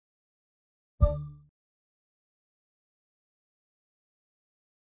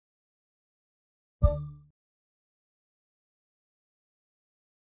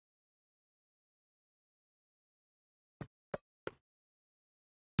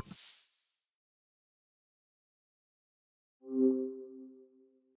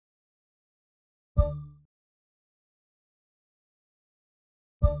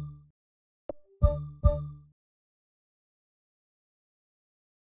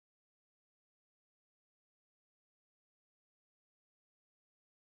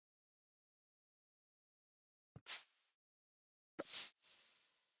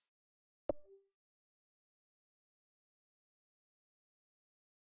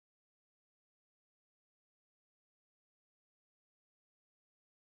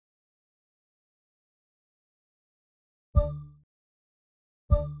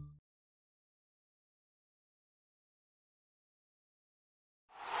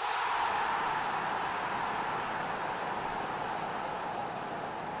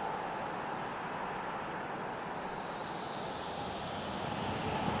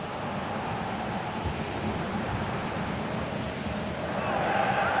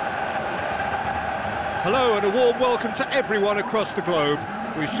Hello and a warm welcome to everyone across the globe.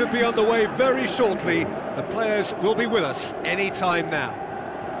 We should be on the way very shortly. The players will be with us any time now.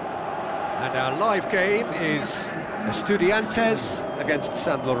 And our live game is Estudiantes against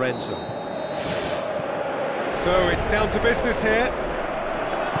San Lorenzo. So it's down to business here.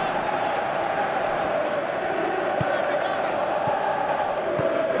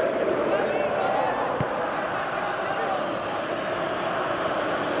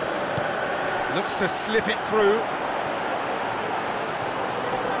 Looks to slip it through.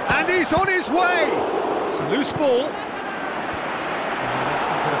 And he's on his way! It's a loose ball. That's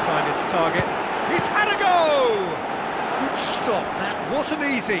not going to find its target. He's had a go! Good stop, that wasn't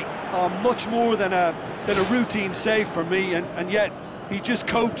easy. Oh, much more than a routine save for me, and yet he just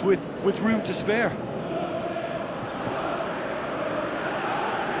coped with room to spare.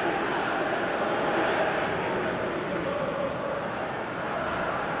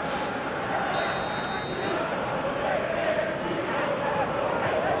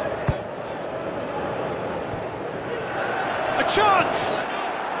 A chance!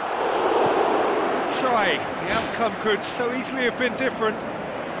 Good try. The outcome could so easily have been different.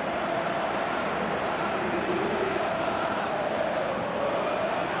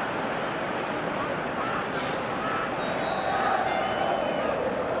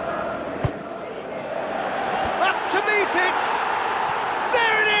 Up to meet it!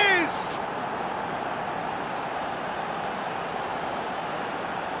 There it is!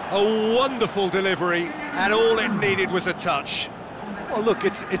 A wonderful delivery, and all it needed was a touch. Well, look,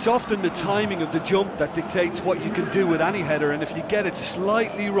 it's often the timing of the jump that dictates what you can do with any header, and if you get it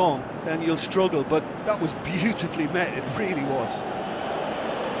slightly wrong, then you'll struggle, but that was beautifully met, it really was.